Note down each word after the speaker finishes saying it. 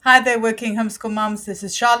Hi there, working homeschool moms. This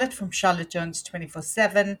is Charlotte from Charlotte Jones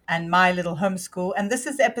 24/7 and My Little Homeschool. And this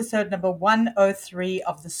is episode number 103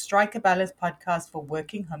 of the Strike a Balance podcast for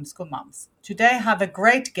working homeschool moms. Today I have a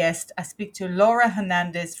great guest. I speak to Laura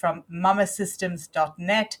Hernandez from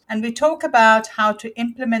mamasystems.net, and we talk about how to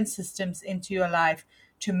implement systems into your life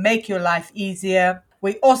to make your life easier.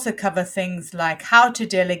 We also cover things like how to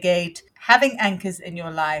delegate, having anchors in your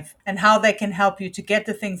life, and how they can help you to get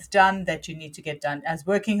the things done that you need to get done. As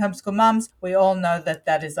working homeschool moms, we all know that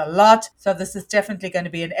that is a lot. So this is definitely going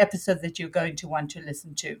to be an episode that you're going to want to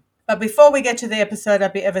listen to. But before we get to the episode,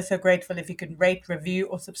 I'd be ever so grateful if you could rate, review,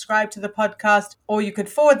 or subscribe to the podcast, or you could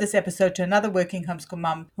forward this episode to another working homeschool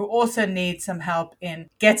mom who also needs some help in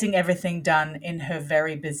getting everything done in her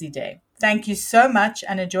very busy day. Thank you so much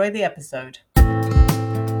and enjoy the episode.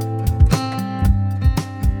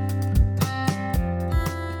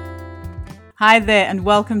 Hi there, and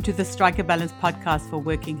welcome to the Strike a Balance podcast for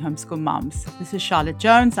working homeschool moms. This is Charlotte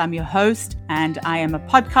Jones. I'm your host, and I am a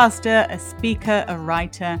podcaster, a speaker, a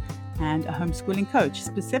writer, and a homeschooling coach,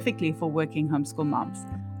 specifically for working homeschool moms.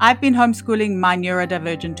 I've been homeschooling my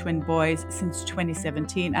neurodivergent twin boys since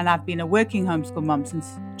 2017, and I've been a working homeschool mom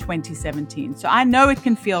since 2017. So I know it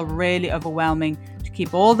can feel really overwhelming to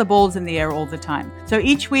keep all the balls in the air all the time. So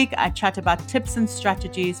each week I chat about tips and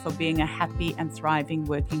strategies for being a happy and thriving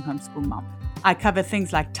working homeschool mom. I cover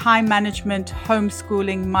things like time management,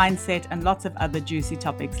 homeschooling, mindset, and lots of other juicy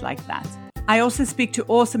topics like that. I also speak to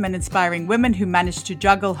awesome and inspiring women who manage to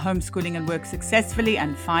juggle homeschooling and work successfully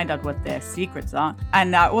and find out what their secrets are.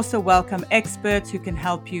 And I also welcome experts who can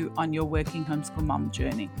help you on your working homeschool mom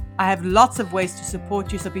journey. I have lots of ways to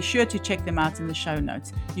support you, so be sure to check them out in the show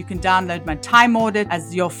notes. You can download my time audit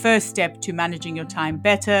as your first step to managing your time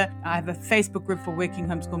better. I have a Facebook group for working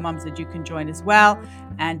homeschool moms that you can join as well.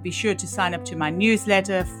 And be sure to sign up to my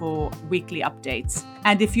newsletter for weekly updates.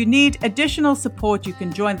 And if you need additional support, you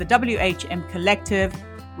can join the WHM Collective,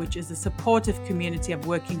 which is a supportive community of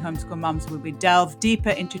working homeschool moms where we delve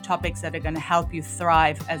deeper into topics that are going to help you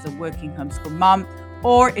thrive as a working homeschool mom.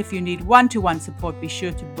 Or if you need one-to-one support, be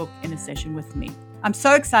sure to book in a session with me. I'm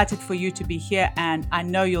so excited for you to be here, and I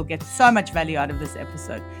know you'll get so much value out of this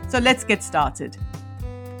episode. So let's get started.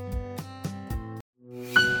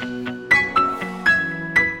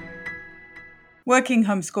 Working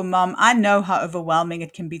homeschool mom, I know how overwhelming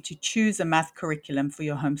it can be to choose a math curriculum for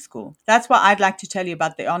your homeschool. That's why I'd like to tell you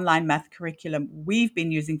about the online math curriculum we've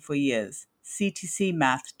been using for years,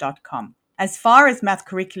 ctcmath.com. As far as math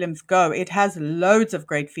curriculums go, it has loads of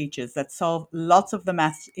great features that solve lots of the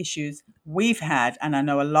math issues we've had, and I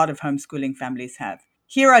know a lot of homeschooling families have.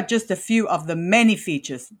 Here are just a few of the many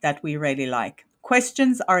features that we really like.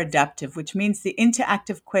 Questions are adaptive, which means the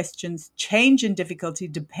interactive questions change in difficulty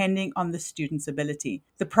depending on the student's ability.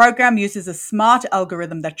 The program uses a smart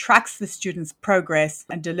algorithm that tracks the student's progress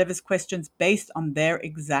and delivers questions based on their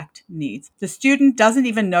exact needs. The student doesn't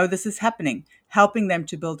even know this is happening, helping them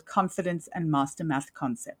to build confidence and master math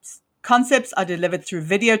concepts. Concepts are delivered through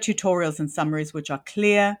video tutorials and summaries which are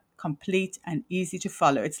clear, complete, and easy to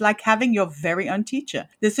follow. It's like having your very own teacher.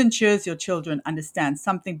 This ensures your children understand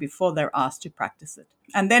something before they're asked to practice it.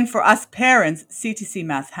 And then for us parents, CTC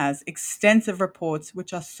Math has extensive reports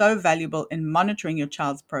which are so valuable in monitoring your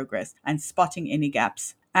child's progress and spotting any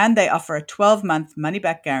gaps. And they offer a 12-month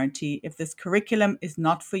money-back guarantee if this curriculum is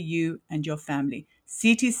not for you and your family.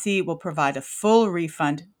 CTC will provide a full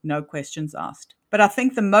refund, no questions asked. But I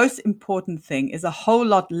think the most important thing is a whole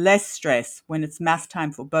lot less stress when it's math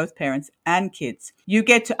time for both parents and kids. You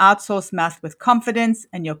get to outsource math with confidence,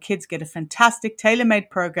 and your kids get a fantastic tailor-made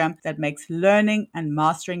program that makes learning and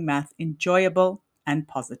mastering math enjoyable and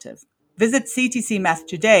positive. Visit CTC Math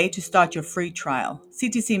today to start your free trial.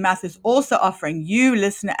 CTC Math is also offering you,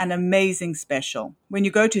 listener, an amazing special. When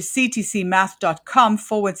you go to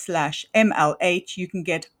ctcmath.com/MLH, you can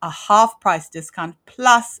get a half price discount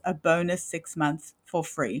plus a bonus 6 months for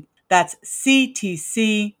free. That's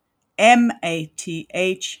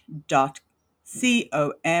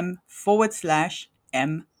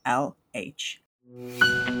ctcmath.com/MLH.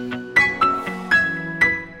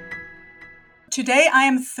 Today, I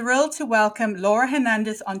am thrilled to welcome Laura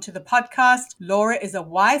Hernandez onto the podcast. Laura is a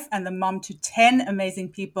wife and the mom to 10 amazing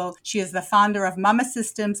people. She is the founder of Mama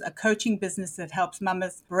Systems, a coaching business that helps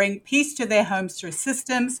mamas bring peace to their homes through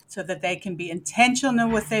systems so that they can be intentional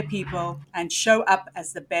with their people and show up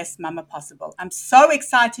as the best mama possible. I'm so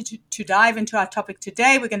excited to dive into our topic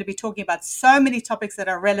today. We're going to be talking about so many topics that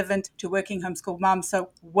are relevant to working homeschool moms.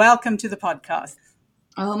 So welcome to the podcast.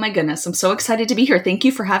 Oh my goodness. I'm so excited to be here. Thank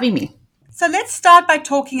you for having me. So let's start by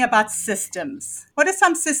talking about systems. What are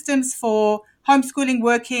some systems for homeschooling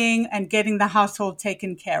working and getting the household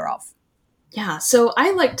taken care of? Yeah, so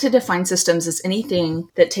I like to define systems as anything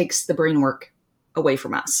that takes the brain work away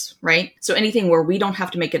from us, right? So anything where we don't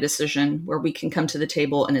have to make a decision, where we can come to the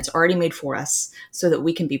table and it's already made for us so that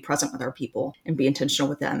we can be present with our people and be intentional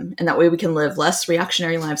with them. And that way we can live less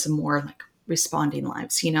reactionary lives and more like responding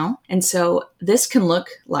lives, you know? And so this can look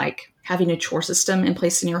like having a chore system in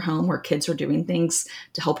place in your home where kids are doing things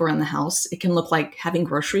to help around the house. It can look like having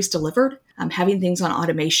groceries delivered, having things on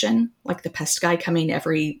automation, like the pest guy coming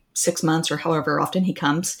every 6 months or however often he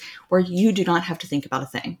comes, where you do not have to think about a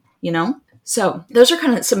thing, you know? So those are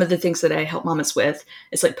kind of some of the things that I help mamas with.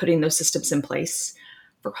 It's like putting those systems in place.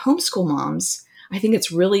 For homeschool moms, I think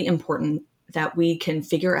it's really important that we can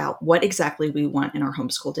figure out what exactly we want in our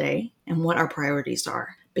homeschool day and what our priorities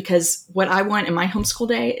are. Because what I want in my homeschool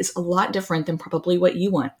day is a lot different than probably what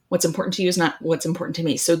you want. What's important to you is not what's important to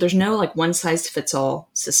me. So there's no like one size fits all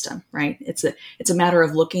system, right? It's a matter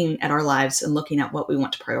of looking at our lives and looking at what we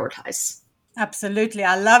want to prioritize. Absolutely.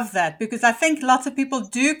 I love that because I think lots of people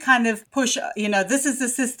do kind of push, this is the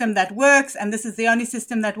system that works and this is the only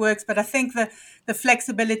system that works. But I think the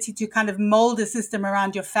flexibility to kind of mold a system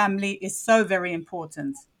around your family is so very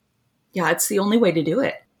important. Yeah, it's the only way to do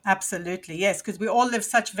it. Absolutely. Yes, because we all live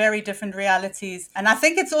such very different realities. And I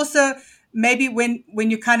think it's also maybe when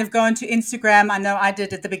you kind of go onto Instagram, I know I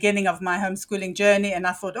did at the beginning of my homeschooling journey, and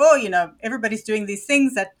I thought, everybody's doing these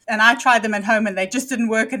things and I tried them at home and they just didn't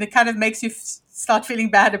work. And it kind of makes you start feeling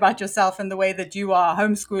bad about yourself and the way that you are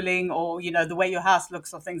homeschooling or, the way your house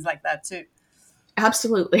looks or things like that too.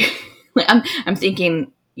 Absolutely. I'm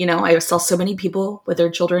thinking, I saw so many people with their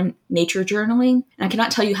children nature journaling, and I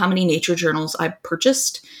cannot tell you how many nature journals I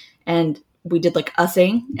purchased, and we did like a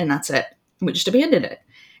thing and that's it. We just abandoned it.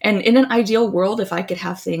 And in an ideal world, if I could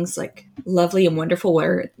have things like lovely and wonderful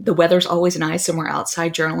where the weather's always nice and we're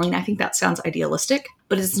outside journaling, I think that sounds idealistic,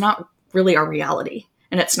 but it's not really our reality.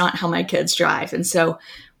 And it's not how my kids drive. And so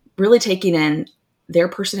really taking in their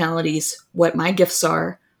personalities, what my gifts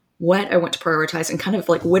are, what I want to prioritize, and kind of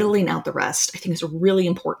like whittling out the rest, I think is really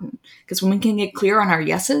important. Because when we can get clear on our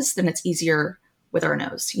yeses, then it's easier with our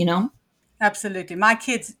nos, Absolutely. My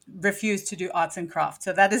kids refuse to do arts and crafts.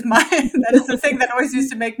 So that is the thing that always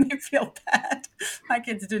used to make me feel bad. My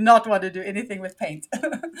kids do not want to do anything with paint.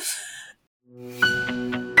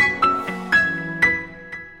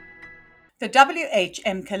 The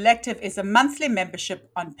WHM Collective is a monthly membership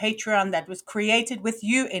on Patreon that was created with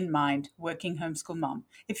you in mind, working homeschool mom.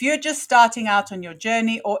 If you're just starting out on your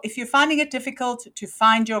journey or if you're finding it difficult to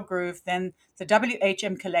find your groove, then the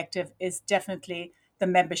WHM Collective is definitely the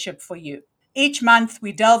membership for you. Each month,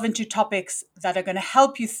 we delve into topics that are going to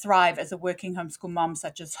help you thrive as a working homeschool mom,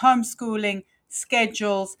 such as homeschooling,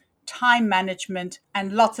 schedules, time management,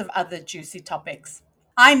 and lots of other juicy topics.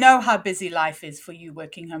 I know how busy life is for you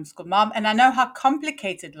working homeschool mom, and I know how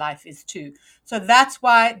complicated life is too. So that's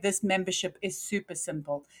why this membership is super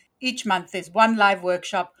simple. Each month there's one live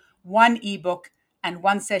workshop, one ebook, and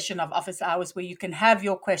one session of office hours where you can have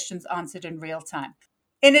your questions answered in real time.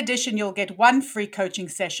 In addition, you'll get one free coaching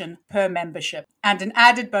session per membership and an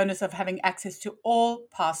added bonus of having access to all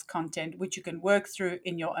past content, which you can work through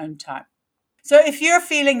in your own time. So if you're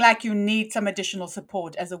feeling like you need some additional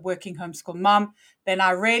support as a working homeschool mom, then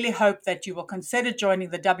I really hope that you will consider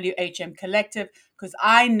joining the WHM Collective because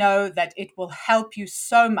I know that it will help you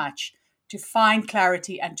so much to find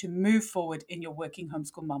clarity and to move forward in your working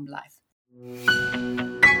homeschool mom life.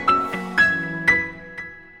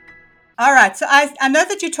 All right. So I know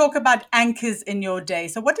that you talk about anchors in your day.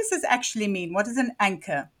 So what does this actually mean? What is an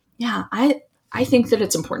anchor? Yeah, I think that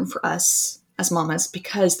it's important for us as mamas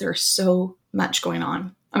because there's so much going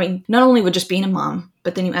on. I mean, not only with just being a mom,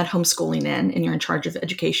 but then you add homeschooling in and you're in charge of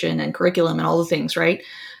education and curriculum and all the things, right?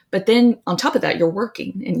 But then on top of that, you're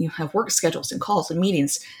working and you have work schedules and calls and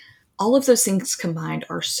meetings. All of those things combined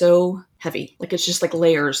are so heavy. Like it's just like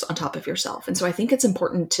layers on top of yourself. And so I think it's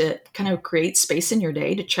important to kind of create space in your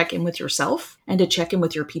day to check in with yourself and to check in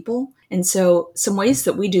with your people. And so some ways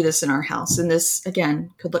that we do this in our house, and this again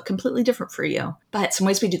could look completely different for you, but some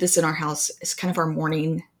ways we do this in our house is kind of our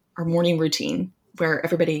morning routine where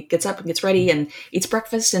everybody gets up and gets ready and eats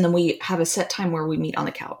breakfast. And then we have a set time where we meet on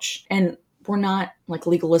the couch. And we're not like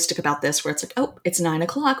legalistic about this where it's like, oh, it's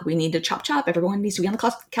 9:00. We need to chop. Everyone needs to be on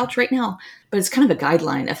the couch right now. But it's kind of a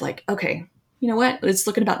guideline of like, okay, you know what? It's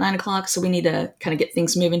looking about 9:00. So we need to kind of get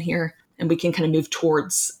things moving here and we can kind of move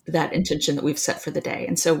towards that intention that we've set for the day.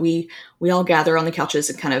 And so we all gather on the couches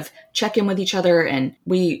and kind of check in with each other. And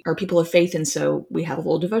we are people of faith. And so we have a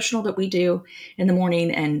little devotional that we do in the morning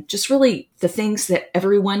and just really the things that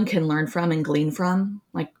everyone can learn from and glean from.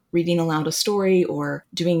 Like reading aloud a story or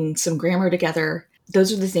doing some grammar together.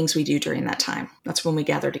 Those are the things we do during that time. That's when we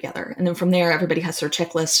gather together. And then from there, everybody has their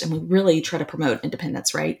checklist and we really try to promote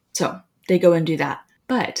independence, right? So they go and do that.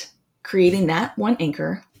 But creating that one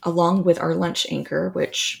anchor along with our lunch anchor,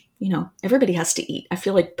 which, everybody has to eat. I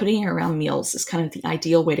feel like putting it around meals is kind of the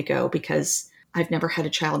ideal way to go because I've never had a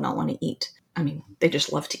child not want to eat. I mean, they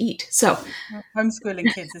just love to eat. So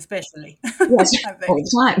Homeschooling kids especially. yes, I all think.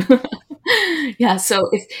 the time. Yeah. So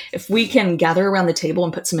if we can gather around the table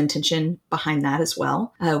and put some intention behind that as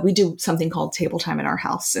well, we do something called table time in our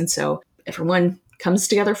house. And so everyone comes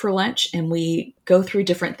together for lunch and we go through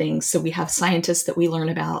different things. So we have scientists that we learn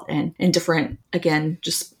about and different, again,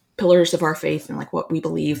 just pillars of our faith and like what we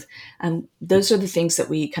believe. Those are the things that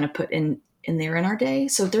we kind of put in there in our day.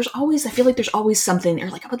 So I feel like there's always something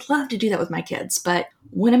there. Like, I would love to do that with my kids, but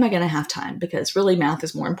when am I going to have time? Because really math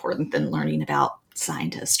is more important than learning about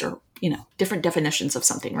scientists or, different definitions of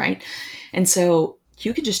something, right? And so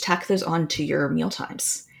you could just tack those on to your meal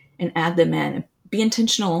times and add them in. Be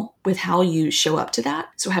intentional with how you show up to that.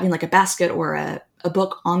 So having like a basket or a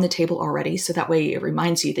book on the table already. So that way it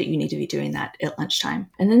reminds you that you need to be doing that at lunchtime.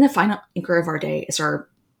 And then the final anchor of our day is our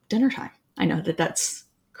dinner time. I know that that's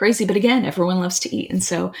crazy, but again, everyone loves to eat. And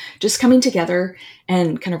so just coming together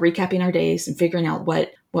and kind of recapping our days and figuring out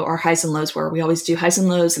what our highs and lows were. We always do highs and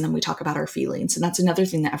lows, and then we talk about our feelings. And that's another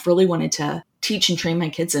thing that I've really wanted to teach and train my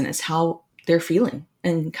kids in is how they're feeling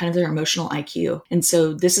and kind of their emotional IQ. And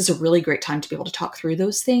so this is a really great time to be able to talk through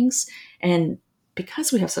those things. And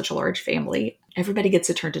because we have such a large family, everybody gets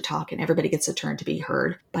a turn to talk and everybody gets a turn to be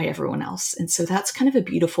heard by everyone else. And so that's kind of a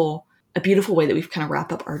beautiful way that we've kind of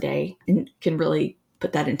wrap up our day and can really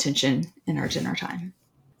put that intention in our dinner time.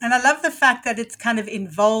 And I love the fact that it kind of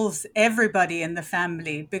involves everybody in the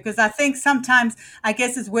family, because I think sometimes, I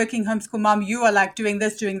guess as working homeschool mom, you are like doing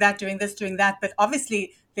this, doing that, doing this, doing that. But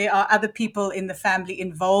obviously there are other people in the family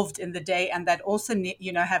involved in the day and that also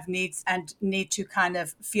have needs and need to kind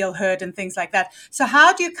of feel heard and things like that. So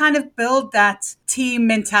how do you kind of build that team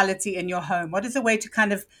mentality in your home? What is a way to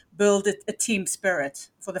kind of build a team spirit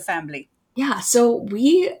for the family? Yeah, so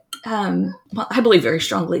we, I believe very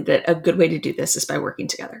strongly that a good way to do this is by working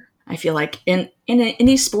together. I feel like in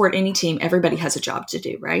any sport, any team, everybody has a job to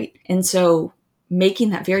do, right? And so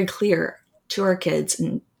making that very clear to our kids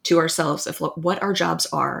and to ourselves of what our jobs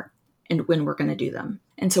are and when we're going to do them.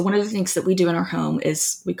 And so one of the things that we do in our home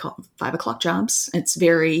is we call them 5 o'clock jobs. It's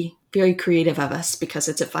very, very creative of us because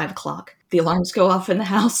it's at 5 o'clock. The alarms go off in the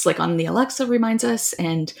house, like on the Alexa reminds us,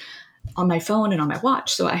 and on my phone and on my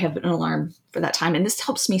watch. So I have an alarm for that time. And this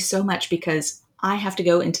helps me so much because I have to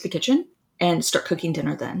go into the kitchen and start cooking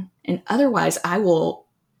dinner then. And otherwise I will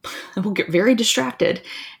get very distracted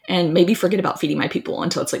and maybe forget about feeding my people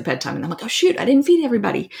until it's like bedtime. And I'm like, oh shoot, I didn't feed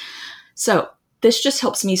everybody. So this just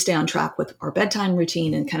helps me stay on track with our bedtime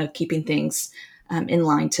routine and kind of keeping things in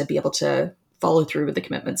line to be able to follow through with the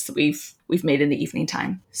commitments that we've made in the evening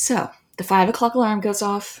time. So the 5 o'clock alarm goes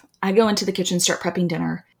off. I go into the kitchen, start prepping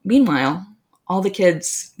dinner. Meanwhile, all the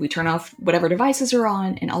kids, we turn off whatever devices are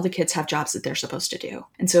on, and all the kids have jobs that they're supposed to do.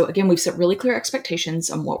 And so again, we've set really clear expectations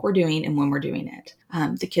on what we're doing and when we're doing it.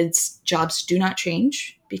 The kids' jobs do not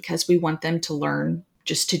change because we want them to learn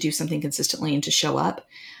just to do something consistently and to show up.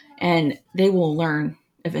 And they will learn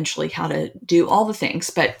eventually how to do all the things.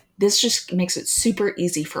 But this just makes it super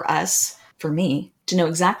easy for us, for me, to know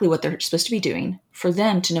exactly what they're supposed to be doing, for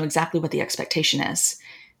them to know exactly what the expectation is.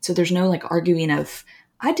 So there's no like arguing of,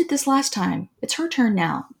 I did this last time. It's her turn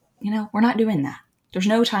now. We're not doing that. There's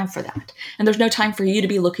no time for that. And there's no time for you to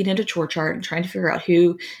be looking at a chore chart and trying to figure out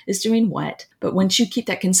who is doing what. But once you keep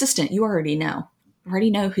that consistent, you already know. You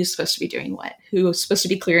already know who's supposed to be doing what, who is supposed to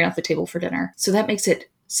be clearing out the table for dinner. So that makes it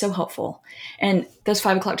so helpful. And those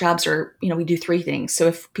 5 o'clock jobs are, we do 3 things. So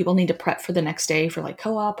if people need to prep for the next day for like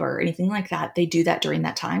co-op or anything like that, they do that during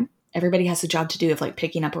that time. Everybody has a job to do of like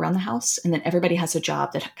picking up around the house. And then everybody has a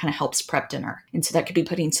job that kind of helps prep dinner. And so that could be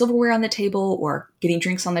putting silverware on the table or getting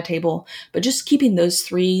drinks on the table, but just keeping those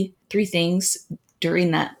three things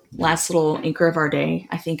during that last little anchor of our day,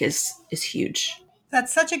 I think is huge.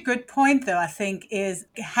 That's such a good point, though, I think, is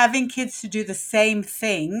having kids to do the same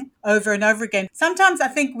thing over and over again. Sometimes I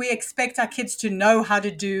think we expect our kids to know how to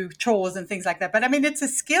do chores and things like that. But I mean, it's a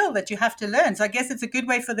skill that you have to learn. So I guess it's a good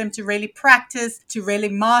way for them to really practice, to really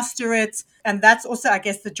master it. And that's also, I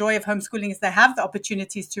guess, the joy of homeschooling is they have the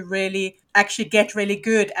opportunities to really actually get really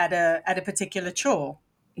good at a particular chore.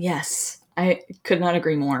 Yes, I could not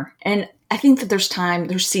agree more. And I think that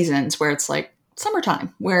there's seasons where it's like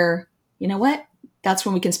summertime where, you know what? That's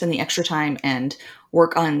when we can spend the extra time and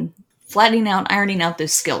work on flattening out, ironing out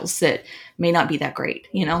those skills that may not be that great,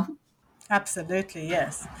 Absolutely,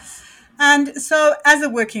 yes. And so, as a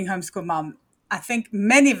working homeschool mom, I think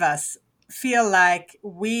many of us feel like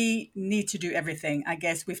we need to do everything. I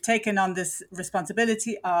guess we've taken on this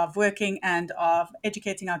responsibility of working and of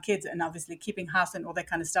educating our kids and obviously keeping house and all that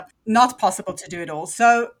kind of stuff. Not possible to do it all.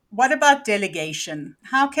 So, what about delegation?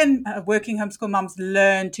 How can working homeschool moms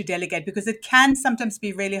learn to delegate? Because it can sometimes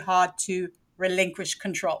be really hard to relinquish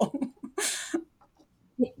control.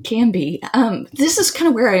 It can be. This is kind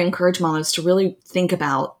of where I encourage mamas to really think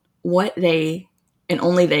about what they and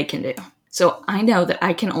only they can do. So I know that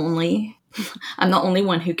I'm the only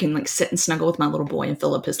one who can like sit and snuggle with my little boy and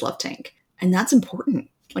fill up his love tank. And that's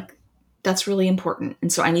important. Like, that's really important.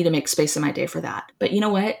 And so I need to make space in my day for that. But you know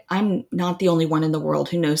what? I'm not the only one in the world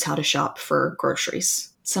who knows how to shop for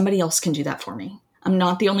groceries. Somebody else can do that for me. I'm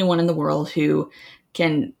not the only one in the world who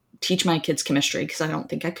can teach my kids chemistry, because I don't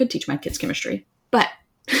think I could teach my kids chemistry. But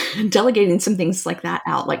delegating some things like that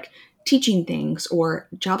out, like teaching things or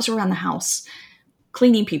jobs around the house,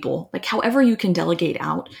 cleaning people, like however you can delegate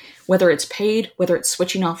out, whether it's paid, whether it's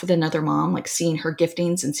switching off with another mom, like seeing her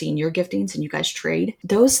giftings and seeing your giftings and you guys trade.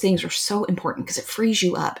 Those things are so important because it frees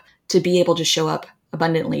you up to be able to show up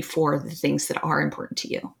abundantly for the things that are important to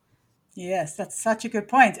you. Yes, that's such a good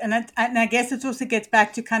point. And I guess it also gets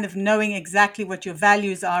back to kind of knowing exactly what your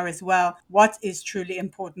values are as well, what is truly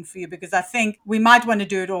important for you, because I think we might want to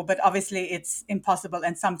do it all, but obviously it's impossible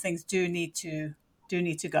and some things do need to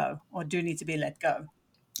go or do need to be let go.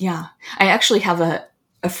 Yeah. I actually have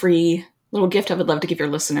a free little gift I would love to give your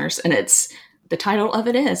listeners. And the title of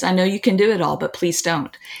it is, I know you can do it all, but please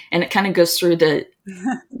don't. And it kind of goes through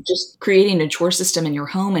just creating a chore system in your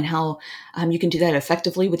home and how you can do that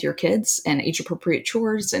effectively with your kids and age appropriate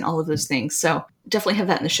chores and all of those things. So definitely have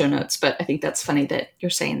that in the show notes. But I think that's funny that you're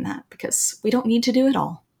saying that because we don't need to do it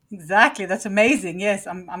all. Exactly. That's amazing. Yes,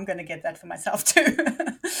 I'm going to get that for myself too.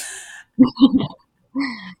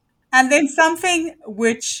 And then something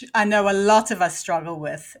which I know a lot of us struggle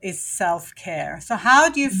with is self-care. So how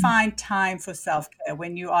do you find time for self-care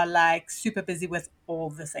when you are like super busy with all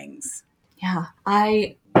the things? Yeah.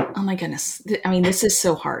 Oh my goodness. I mean, this is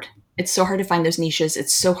so hard. It's so hard to find those niches.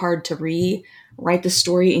 It's so hard to rewrite the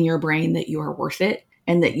story in your brain that you are worth it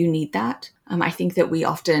and that you need that. I think that we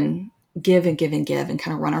often give and give and give and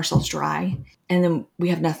kind of run ourselves dry. And then we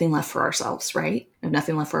have nothing left for ourselves, right? We have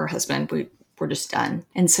nothing left for our husband. We're just done.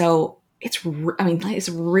 And so it's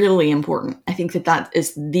really important. I think that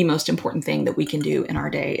is the most important thing that we can do in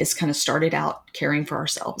our day is kind of start it out caring for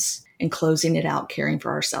ourselves and closing it out caring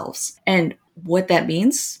for ourselves. And what that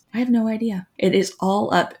means, I have no idea. It is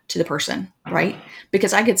all up to the person, right?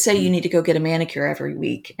 Because I could say you need to go get a manicure every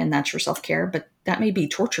week and that's your self-care, but that may be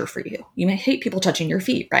torture for you. You may hate people touching your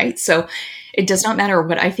feet, right? So it does not matter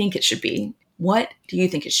what I think it should be. What do you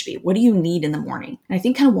think it should be? What do you need in the morning? And I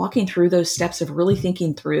think kind of walking through those steps of really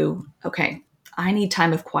thinking through, okay, I need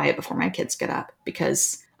time of quiet before my kids get up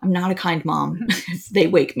because I'm not a kind mom if they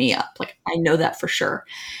wake me up. Like I know that for sure.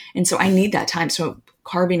 And so I need that time. So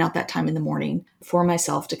carving out that time in the morning for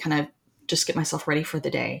myself to kind of just get myself ready for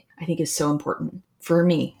the day, I think is so important for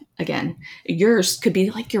me. Again, yours could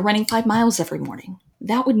be like you're running 5 miles every morning.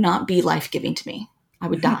 That would not be life-giving to me. I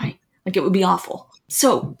would die. Like it would be awful.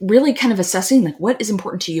 So really kind of assessing like what is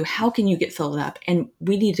important to you? How can you get filled up? And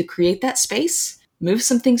we need to create that space, move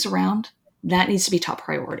some things around. That needs to be top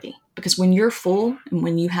priority because when you're full and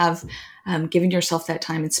when you have given yourself that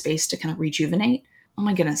time and space to kind of rejuvenate, oh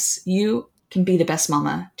my goodness, you can be the best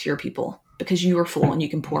mama to your people because you are full and you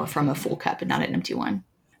can pour from a full cup and not an empty one.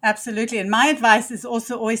 Absolutely. And my advice is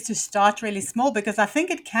also always to start really small because I think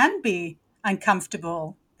it can be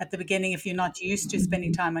uncomfortable at the beginning if you're not used to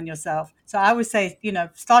spending time on yourself. So I would say,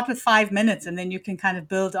 start with 5 minutes and then you can kind of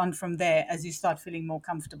build on from there as you start feeling more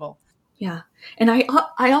comfortable. Yeah. And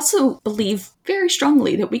I also believe very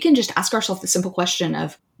strongly that we can just ask ourselves the simple question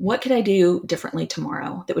of what could I do differently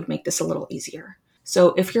tomorrow that would make this a little easier?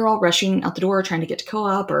 So if you're all rushing out the door trying to get to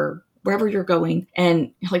co-op or wherever you're going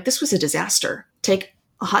and you're like, this was a disaster, take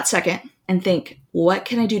a hot second and think, what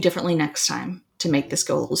can I do differently next time to make this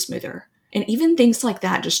go a little smoother? And even things like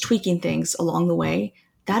that, just tweaking things along the way,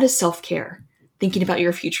 that is self-care. Thinking about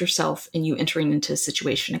your future self and you entering into a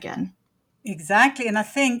situation again. Exactly. And I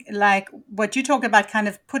think like what you talk about kind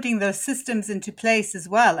of putting those systems into place as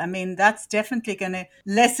well. I mean, that's definitely going to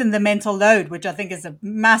lessen the mental load, which I think is a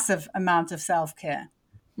massive amount of self-care.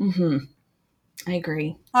 Mm-hmm. I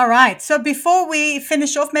agree. All right. So before we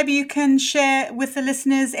finish off, maybe you can share with the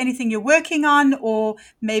listeners anything you're working on or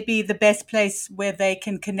maybe the best place where they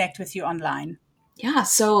can connect with you online. Yeah.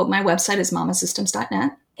 So my website is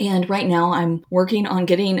mamasystems.net. And right now I'm working on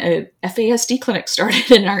getting a FASD clinic started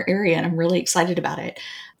in our area and I'm really excited about it.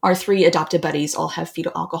 Our 3 adopted buddies all have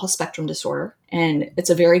fetal alcohol spectrum disorder, and it's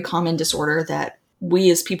a very common disorder that we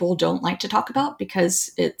as people don't like to talk about because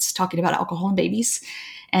it's talking about alcohol in babies.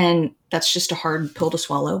 And that's just a hard pill to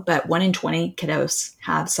swallow. But 1 in 20 kiddos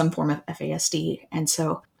have some form of FASD. And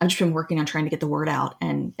so I've just been working on trying to get the word out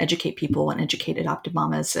and educate people and educate adoptive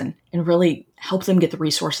mamas and really help them get the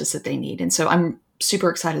resources that they need. And so I'm super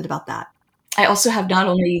excited about that. I also have not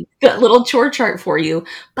only a little chore chart for you,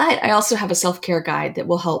 but I also have a self-care guide that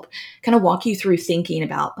will help kind of walk you through thinking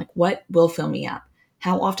about like, what will fill me up?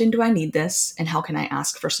 How often do I need this? And how can I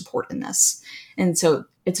ask for support in this? And so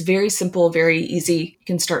it's very simple, very easy. You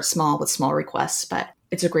can start small with small requests, but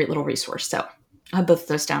it's a great little resource. So I'll have both of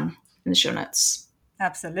those down in the show notes.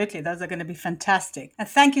 Absolutely. Those are going to be fantastic. And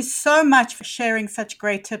thank you so much for sharing such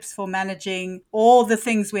great tips for managing all the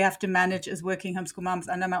things we have to manage as working homeschool moms.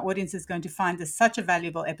 I know my audience is going to find this such a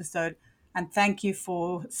valuable episode. And thank you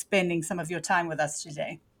for spending some of your time with us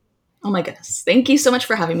today. Oh my goodness. Thank you so much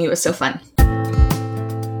for having me. It was so fun.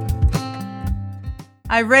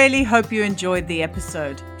 I really hope you enjoyed the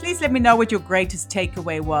episode. Please let me know what your greatest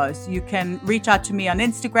takeaway was. You can reach out to me on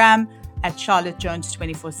Instagram at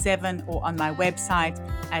charlottejones247 or on my website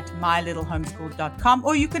at mylittlehomeschool.com,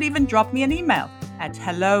 or you could even drop me an email at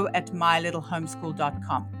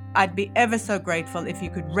hello@mylittlehomeschool.com. I'd be ever so grateful if you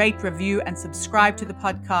could rate, review, and subscribe to the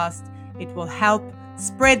podcast. It will help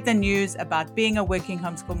spread the news about being a working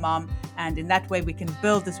homeschool mom, and in that way we can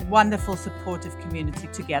build this wonderful supportive community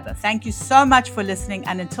together. Thank you so much for listening,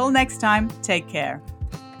 and until next time, take care.